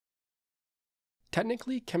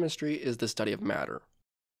Technically, chemistry is the study of matter,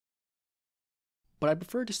 but I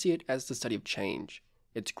prefer to see it as the study of change,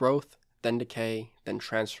 its growth, then decay, then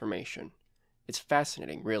transformation. It's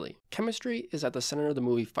fascinating, really. Chemistry is at the center of the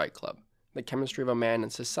movie Fight Club, the chemistry of a man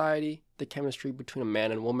and society, the chemistry between a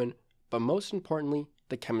man and woman, but most importantly,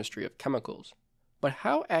 the chemistry of chemicals. But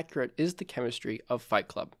how accurate is the chemistry of Fight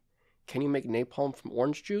Club? Can you make napalm from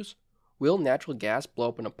orange juice? Will natural gas blow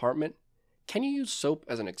up an apartment? Can you use soap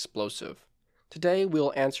as an explosive? Today,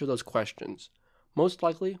 we'll answer those questions, most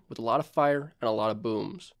likely with a lot of fire and a lot of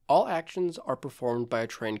booms. All actions are performed by a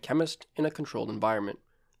trained chemist in a controlled environment.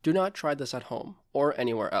 Do not try this at home or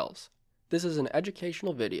anywhere else. This is an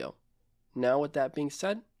educational video. Now with that being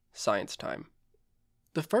said, science time.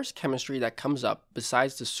 The first chemistry that comes up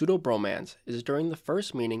besides the pseudo-bromance is during the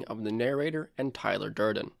first meeting of the narrator and Tyler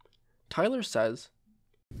Durden. Tyler says,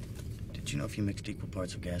 "Did you know if you mixed equal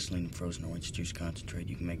parts of gasoline and frozen orange juice concentrate,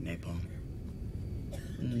 you can make napalm?"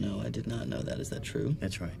 No, I did not know that. Is that true?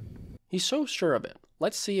 That's right. He's so sure of it.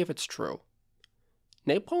 Let's see if it's true.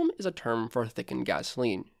 Napalm is a term for thickened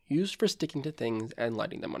gasoline, used for sticking to things and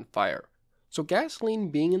lighting them on fire. So gasoline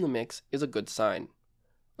being in the mix is a good sign.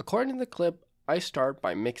 According to the clip, I start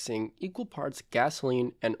by mixing equal parts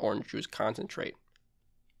gasoline and orange juice concentrate.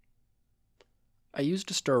 I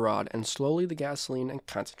used a stir rod and slowly the gasoline and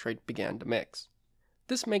concentrate began to mix.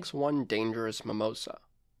 This makes one dangerous mimosa.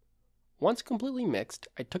 Once completely mixed,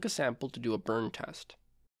 I took a sample to do a burn test.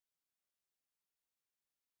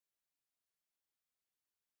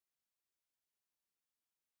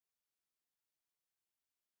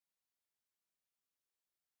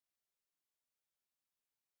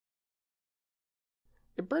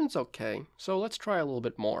 It burns okay, so let's try a little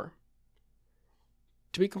bit more.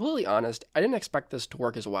 To be completely honest, I didn't expect this to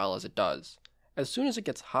work as well as it does. As soon as it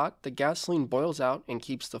gets hot, the gasoline boils out and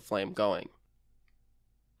keeps the flame going.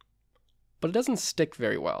 But it doesn't stick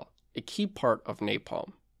very well, a key part of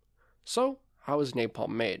napalm. So, how is napalm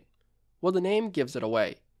made? Well, the name gives it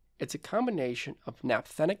away. It's a combination of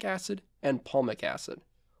naphthenic acid and palmic acid.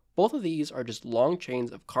 Both of these are just long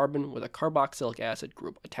chains of carbon with a carboxylic acid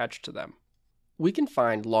group attached to them. We can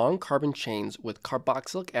find long carbon chains with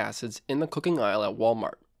carboxylic acids in the cooking aisle at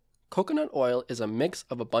Walmart. Coconut oil is a mix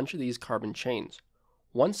of a bunch of these carbon chains.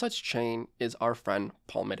 One such chain is our friend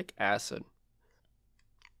palmitic acid.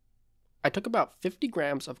 I took about 50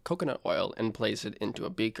 grams of coconut oil and placed it into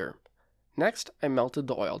a beaker. Next, I melted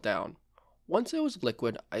the oil down. Once it was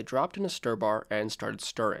liquid, I dropped in a stir bar and started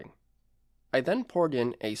stirring. I then poured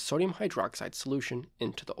in a sodium hydroxide solution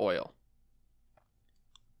into the oil.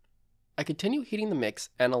 I continue heating the mix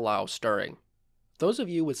and allow stirring. Those of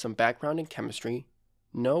you with some background in chemistry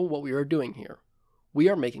know what we are doing here. We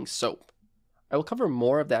are making soap. I will cover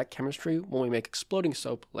more of that chemistry when we make exploding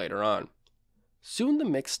soap later on. Soon the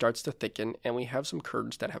mix starts to thicken and we have some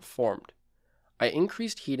curds that have formed. I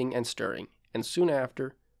increased heating and stirring, and soon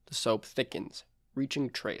after, the soap thickens, reaching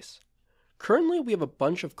trace. Currently we have a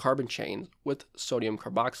bunch of carbon chains with sodium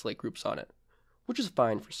carboxylate groups on it, which is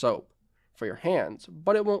fine for soap, for your hands,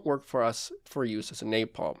 but it won't work for us for use as a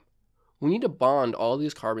napalm. We need to bond all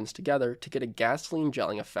these carbons together to get a gasoline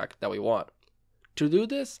gelling effect that we want. To do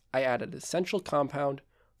this, I added an essential compound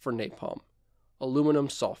for napalm, aluminum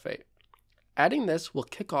sulfate. Adding this will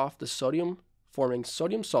kick off the sodium, forming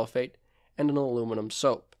sodium sulfate and an aluminum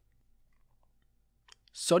soap.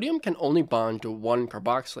 Sodium can only bond to one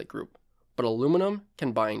carboxylate group, but aluminum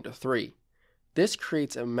can bind to 3. This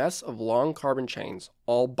creates a mess of long carbon chains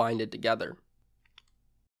all binded together.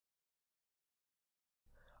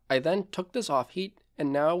 I then took this off heat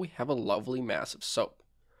and now we have a lovely mass of soap.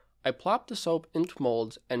 I plopped the soap into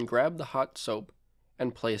molds and grabbed the hot soap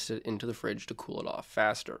and placed it into the fridge to cool it off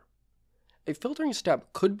faster. A filtering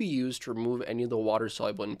step could be used to remove any of the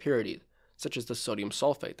water-soluble impurities, such as the sodium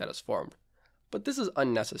sulfate that is formed, but this is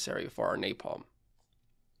unnecessary for our napalm.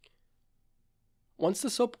 Once the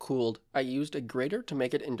soap cooled, I used a grater to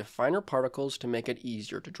make it into finer particles to make it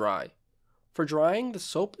easier to dry. For drying, the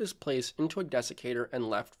soap is placed into a desiccator and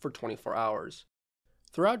left for 24 hours.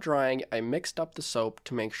 Throughout drying, I mixed up the soap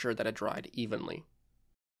to make sure that it dried evenly.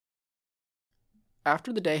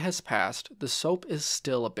 After the day has passed, the soap is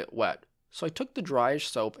still a bit wet, so I took the dryish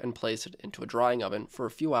soap and placed it into a drying oven for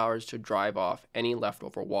a few hours to drive off any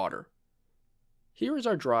leftover water. Here is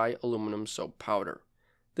our dry aluminum soap powder.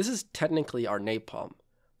 This is technically our napalm,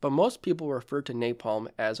 but most people refer to napalm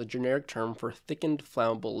as a generic term for thickened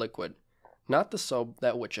flammable liquid, not the soap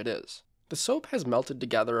that which it is. The soap has melted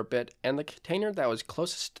together a bit and the container that was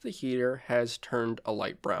closest to the heater has turned a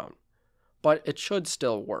light brown, but it should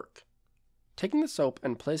still work. Taking the soap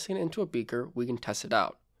and placing it into a beaker, we can test it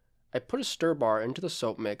out. I put a stir bar into the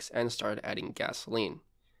soap mix and started adding gasoline.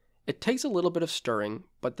 It takes a little bit of stirring,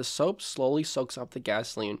 but the soap slowly soaks up the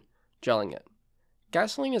gasoline, gelling it.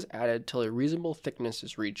 Gasoline is added till a reasonable thickness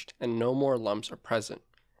is reached and no more lumps are present.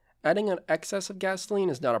 Adding an excess of gasoline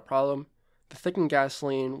is not a problem. The thickened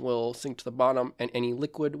gasoline will sink to the bottom and any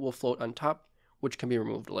liquid will float on top, which can be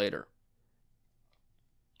removed later.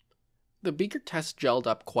 The beaker test gelled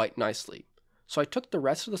up quite nicely, so I took the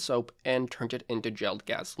rest of the soap and turned it into gelled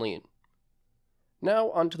gasoline.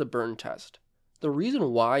 Now onto the burn test. The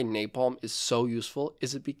reason why napalm is so useful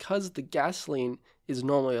is because the gasoline is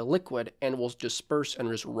normally a liquid and will disperse and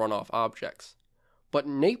just run off objects. But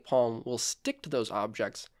napalm will stick to those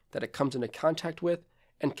objects that it comes into contact with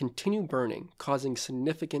and continue burning, causing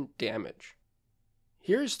significant damage.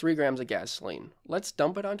 Here's 3 grams of gasoline. Let's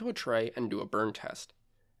dump it onto a tray and do a burn test.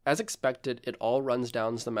 As expected, it all runs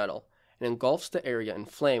down the metal and engulfs the area in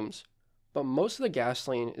flames, but most of the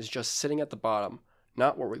gasoline is just sitting at the bottom,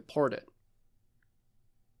 not where we poured it.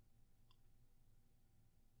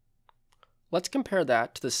 Let's compare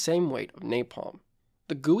that to the same weight of napalm.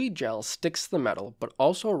 The gooey gel sticks to the metal but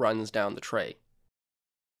also runs down the tray.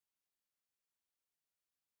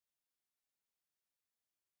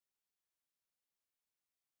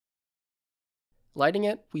 Lighting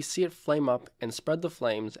it, we see it flame up and spread the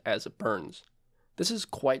flames as it burns. This is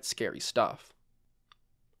quite scary stuff.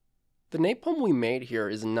 The napalm we made here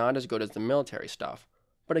is not as good as the military stuff,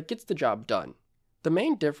 but it gets the job done. The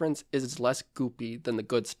main difference is it's less goopy than the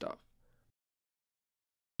good stuff.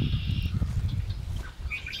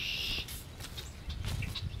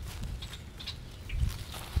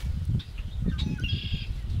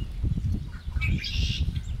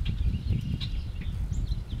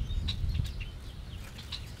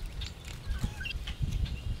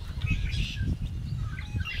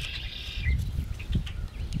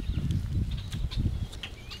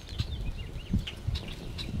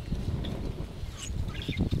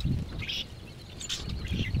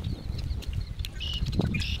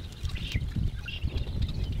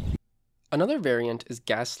 Another variant is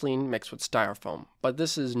gasoline mixed with styrofoam, but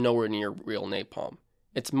this is nowhere near real napalm.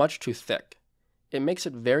 It's much too thick. It makes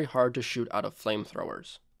it very hard to shoot out of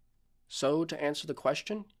flamethrowers. So to answer the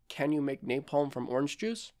question, can you make napalm from orange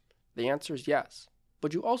juice? The answer is yes,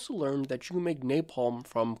 but you also learned that you can make napalm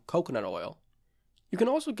from coconut oil. You can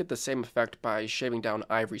also get the same effect by shaving down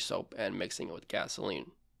ivory soap and mixing it with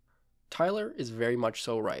gasoline. Tyler is very much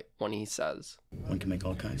so right when he says, One can make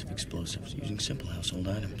all kinds of explosives using simple household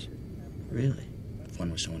items. Really? If one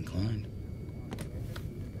was so inclined.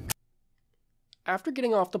 After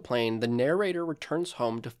getting off the plane, the narrator returns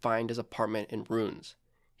home to find his apartment in ruins.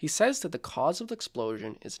 He says that the cause of the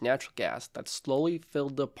explosion is natural gas that slowly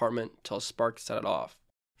filled the apartment till a spark set it off.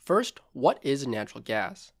 First, what is natural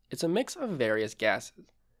gas? It's a mix of various gases,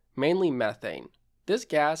 mainly methane. This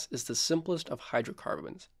gas is the simplest of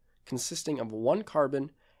hydrocarbons, consisting of 1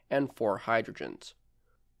 carbon and 4 hydrogens.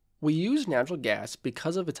 We use natural gas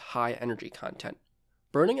because of its high energy content.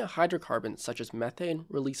 Burning a hydrocarbon such as methane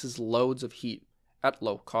releases loads of heat at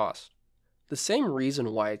low cost. The same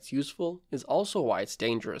reason why it's useful is also why it's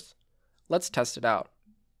dangerous. Let's test it out.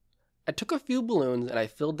 I took a few balloons and I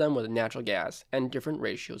filled them with natural gas and different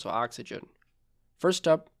ratios of oxygen. First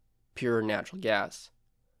up, pure natural gas.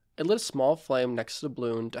 I lit a small flame next to the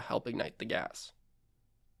balloon to help ignite the gas.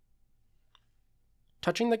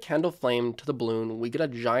 Touching the candle flame to the balloon, we get a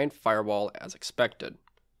giant fireball as expected.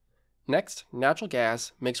 Next, natural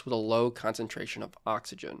gas mixed with a low concentration of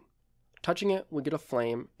oxygen. Touching it, we get a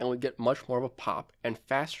flame and we get much more of a pop and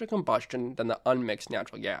faster combustion than the unmixed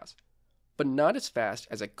natural gas, but not as fast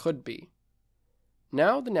as it could be.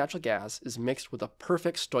 Now the natural gas is mixed with a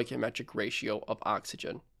perfect stoichiometric ratio of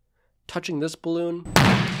oxygen. Touching this balloon,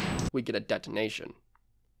 we get a detonation.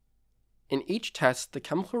 In each test, the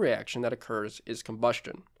chemical reaction that occurs is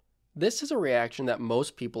combustion. This is a reaction that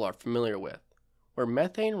most people are familiar with, where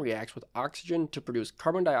methane reacts with oxygen to produce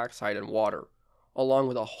carbon dioxide and water, along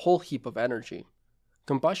with a whole heap of energy.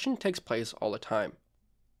 Combustion takes place all the time.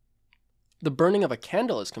 The burning of a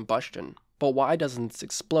candle is combustion, but why doesn't it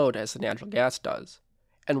explode as the natural gas does?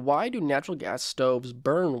 And why do natural gas stoves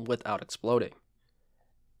burn without exploding?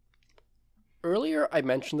 Earlier I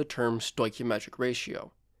mentioned the term stoichiometric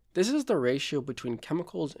ratio. This is the ratio between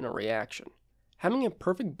chemicals in a reaction. Having a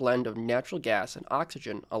perfect blend of natural gas and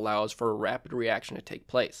oxygen allows for a rapid reaction to take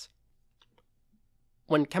place.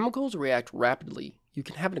 When chemicals react rapidly, you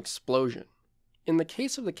can have an explosion. In the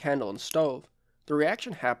case of the candle and stove, the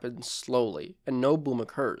reaction happens slowly and no boom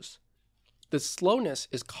occurs. The slowness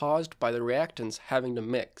is caused by the reactants having to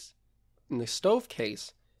mix. In the stove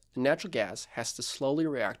case, the natural gas has to slowly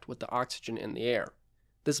react with the oxygen in the air.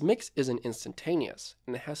 This mix isn't instantaneous,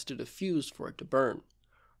 and it has to diffuse for it to burn.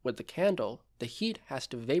 With the candle, the heat has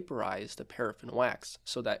to vaporize the paraffin wax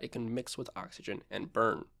so that it can mix with oxygen and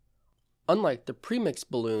burn. Unlike the premixed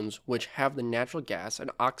balloons, which have the natural gas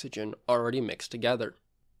and oxygen already mixed together.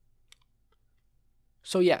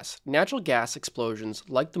 So yes, natural gas explosions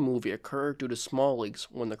like the movie occur due to small leaks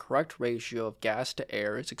when the correct ratio of gas to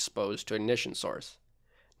air is exposed to an ignition source.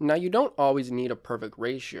 Now you don't always need a perfect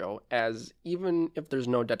ratio, as even if there's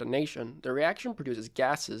no detonation, the reaction produces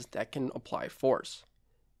gases that can apply force.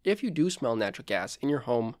 If you do smell natural gas in your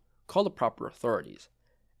home, call the proper authorities.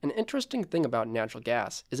 An interesting thing about natural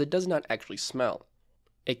gas is it does not actually smell.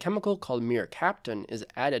 A chemical called mercaptan is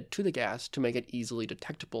added to the gas to make it easily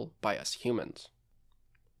detectable by us humans.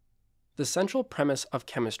 The central premise of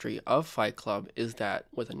chemistry of Fight Club is that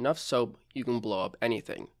with enough soap, you can blow up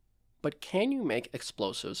anything. But can you make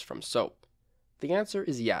explosives from soap? The answer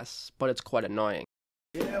is yes, but it's quite annoying.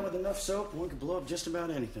 Yeah, with enough soap, one could blow up just about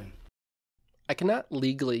anything. I cannot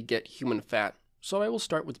legally get human fat, so I will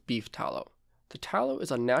start with beef tallow. The tallow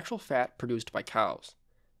is a natural fat produced by cows.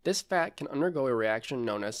 This fat can undergo a reaction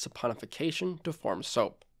known as saponification to form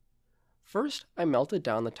soap. First, I melted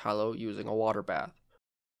down the tallow using a water bath.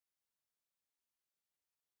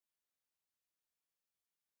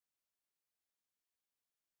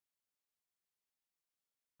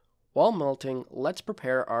 While melting, let's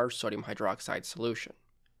prepare our sodium hydroxide solution.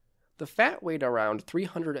 The fat weighed around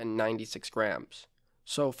 396 grams,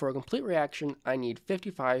 so for a complete reaction I need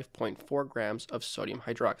 55.4 grams of sodium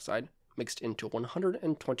hydroxide mixed into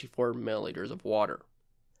 124 milliliters of water.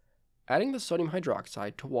 Adding the sodium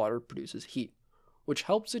hydroxide to water produces heat, which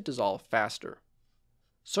helps it dissolve faster.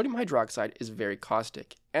 Sodium hydroxide is very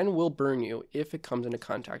caustic and will burn you if it comes into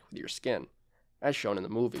contact with your skin, as shown in the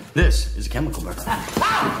movie. This is a chemical burn.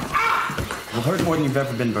 It will hurt more than you've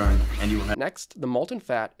ever been burned, and you will have... Next, the molten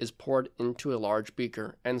fat is poured into a large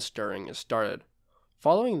beaker and stirring is started.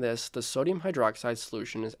 Following this, the sodium hydroxide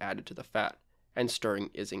solution is added to the fat, and stirring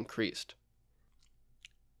is increased.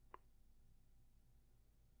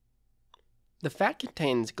 The fat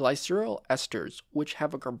contains glyceryl esters, which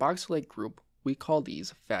have a carboxylate group. We call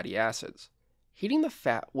these fatty acids. Heating the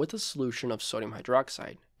fat with a solution of sodium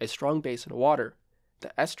hydroxide, a strong base in water,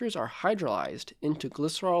 the esters are hydrolyzed into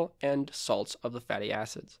glycerol and salts of the fatty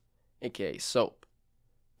acids, aka soap.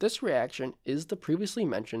 This reaction is the previously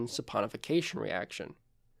mentioned saponification reaction.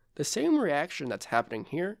 The same reaction that's happening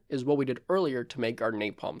here is what we did earlier to make our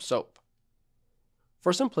napalm soap.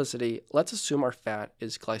 For simplicity, let's assume our fat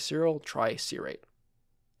is glyceryl tricerate.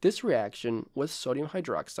 This reaction with sodium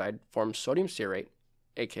hydroxide forms sodium cerate,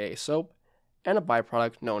 aka soap, and a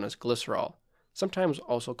byproduct known as glycerol, sometimes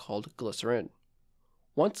also called glycerin.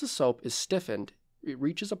 Once the soap is stiffened, it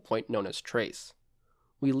reaches a point known as trace.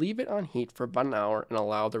 We leave it on heat for about an hour and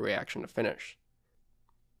allow the reaction to finish.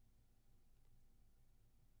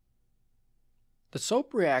 The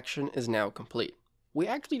soap reaction is now complete. We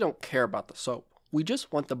actually don't care about the soap. We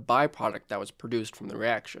just want the byproduct that was produced from the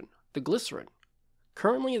reaction, the glycerin.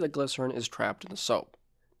 Currently, the glycerin is trapped in the soap.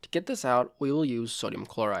 To get this out, we will use sodium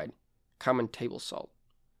chloride, common table salt.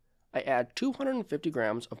 I add 250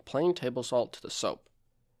 grams of plain table salt to the soap.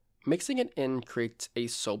 Mixing it in creates a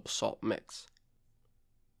soap-salt mix.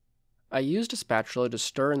 I used a spatula to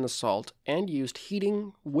stir in the salt and used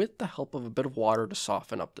heating with the help of a bit of water to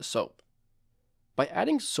soften up the soap. By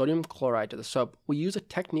adding sodium chloride to the soap, we use a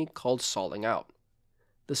technique called salting out.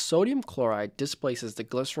 The sodium chloride displaces the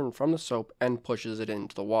glycerin from the soap and pushes it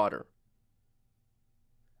into the water.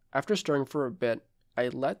 After stirring for a bit, I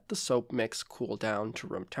let the soap mix cool down to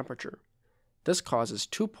room temperature. This causes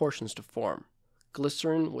two portions to form,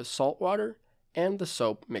 glycerin with salt water and the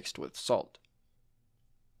soap mixed with salt.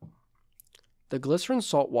 The glycerin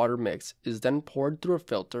salt water mix is then poured through a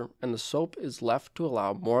filter and the soap is left to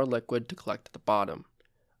allow more liquid to collect at the bottom.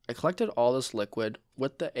 I collected all this liquid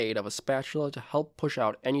with the aid of a spatula to help push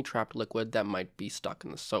out any trapped liquid that might be stuck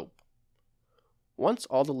in the soap. Once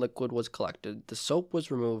all the liquid was collected, the soap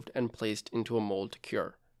was removed and placed into a mold to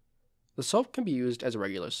cure. The soap can be used as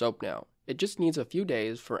regular soap now. It just needs a few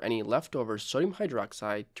days for any leftover sodium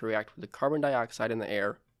hydroxide to react with the carbon dioxide in the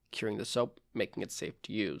air, curing the soap, making it safe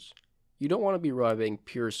to use. You don't want to be rubbing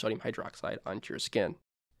pure sodium hydroxide onto your skin.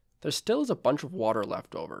 There still is a bunch of water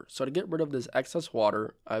left over, so to get rid of this excess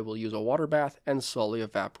water, I will use a water bath and slowly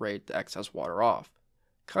evaporate the excess water off,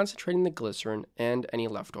 concentrating the glycerin and any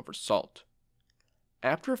leftover salt.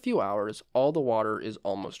 After a few hours, all the water is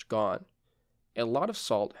almost gone. A lot of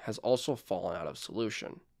salt has also fallen out of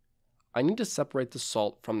solution. I need to separate the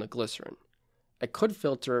salt from the glycerin. I could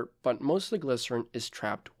filter, but most of the glycerin is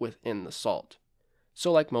trapped within the salt.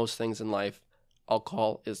 So like most things in life,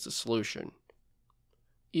 Alcohol is the solution.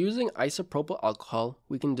 Using isopropyl alcohol,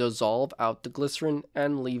 we can dissolve out the glycerin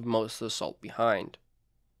and leave most of the salt behind.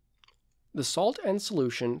 The salt and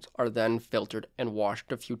solutions are then filtered and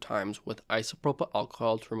washed a few times with isopropyl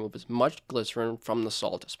alcohol to remove as much glycerin from the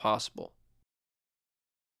salt as possible.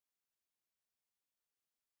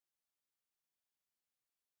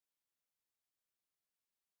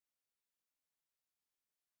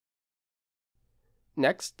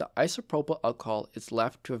 Next, the isopropyl alcohol is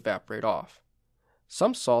left to evaporate off.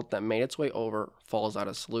 Some salt that made its way over falls out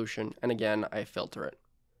of solution, and again I filter it.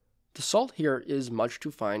 The salt here is much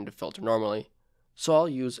too fine to filter normally, so I'll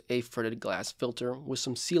use a fritted glass filter with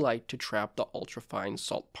some sea light to trap the ultrafine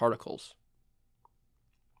salt particles.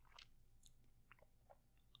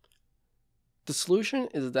 The solution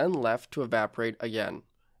is then left to evaporate again,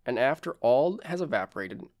 and after all has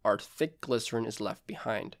evaporated, our thick glycerin is left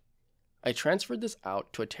behind. I transferred this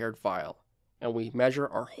out to a tared vial, and we measure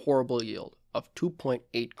our horrible yield of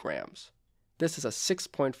 2.8 grams. This is a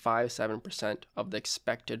 6.57% of the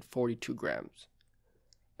expected 42 grams.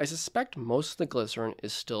 I suspect most of the glycerin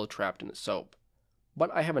is still trapped in the soap,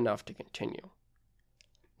 but I have enough to continue.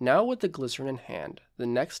 Now with the glycerin in hand, the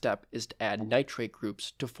next step is to add nitrate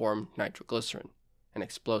groups to form nitroglycerin, an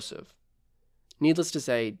explosive. Needless to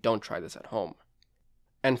say, don't try this at home.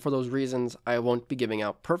 And for those reasons, I won't be giving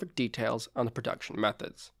out perfect details on the production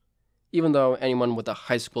methods, even though anyone with a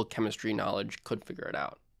high school chemistry knowledge could figure it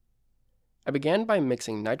out. I began by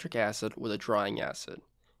mixing nitric acid with a drying acid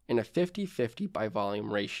in a 50-50 by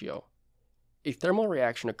volume ratio. A thermal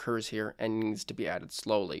reaction occurs here and needs to be added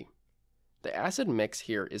slowly. The acid mix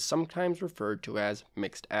here is sometimes referred to as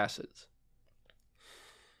mixed acids.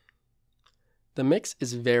 The mix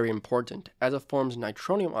is very important as it forms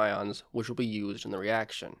nitronium ions which will be used in the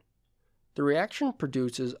reaction. The reaction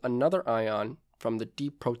produces another ion from the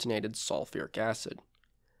deprotonated sulfuric acid.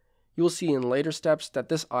 You will see in later steps that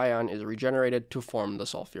this ion is regenerated to form the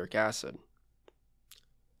sulfuric acid.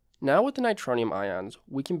 Now with the nitronium ions,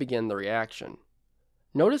 we can begin the reaction.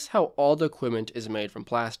 Notice how all the equipment is made from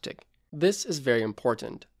plastic. This is very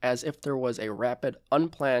important, as if there was a rapid,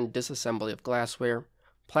 unplanned disassembly of glassware,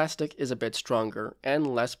 plastic is a bit stronger and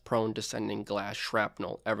less prone to sending glass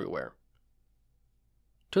shrapnel everywhere.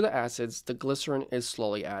 To the acids, the glycerin is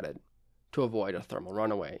slowly added to avoid a thermal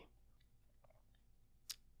runaway.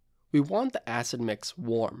 We want the acid mix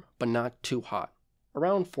warm, but not too hot,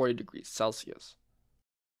 around 40 degrees Celsius.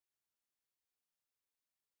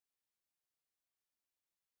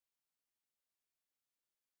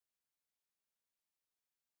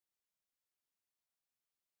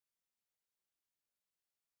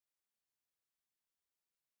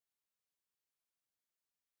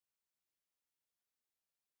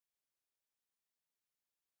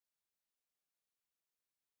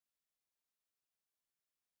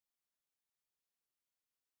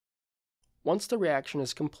 Once the reaction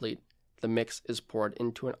is complete, the mix is poured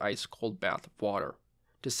into an ice-cold bath of water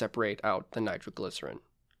to separate out the nitroglycerin.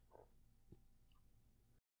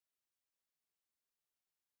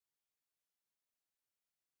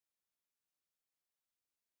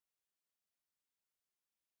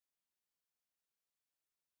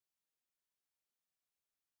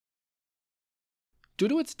 Due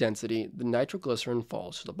to its density, the nitroglycerin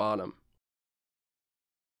falls to the bottom.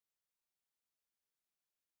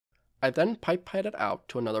 I then pipette it out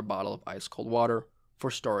to another bottle of ice-cold water for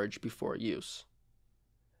storage before use.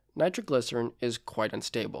 Nitroglycerin is quite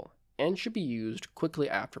unstable and should be used quickly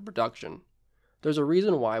after production. There's a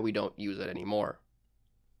reason why we don't use it anymore.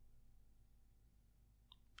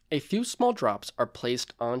 A few small drops are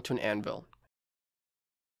placed onto an anvil.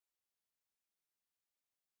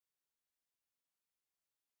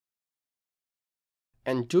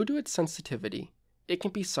 And due to its sensitivity, it can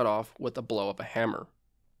be set off with a blow of a hammer.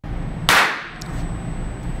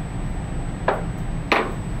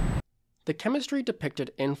 The chemistry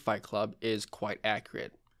depicted in Fight Club is quite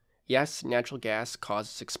accurate. Yes, natural gas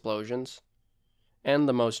causes explosions. And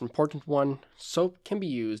the most important one, soap can be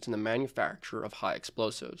used in the manufacture of high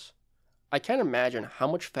explosives. I can't imagine how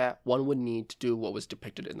much fat one would need to do what was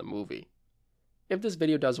depicted in the movie. If this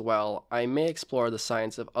video does well, I may explore the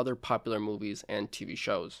science of other popular movies and TV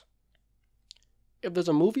shows. If there's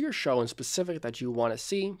a movie or show in specific that you want to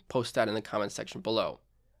see, post that in the comment section below.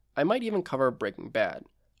 I might even cover Breaking Bad,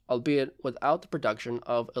 albeit without the production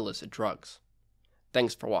of illicit drugs.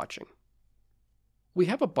 Thanks for watching. We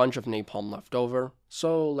have a bunch of napalm left over,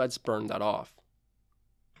 so let's burn that off.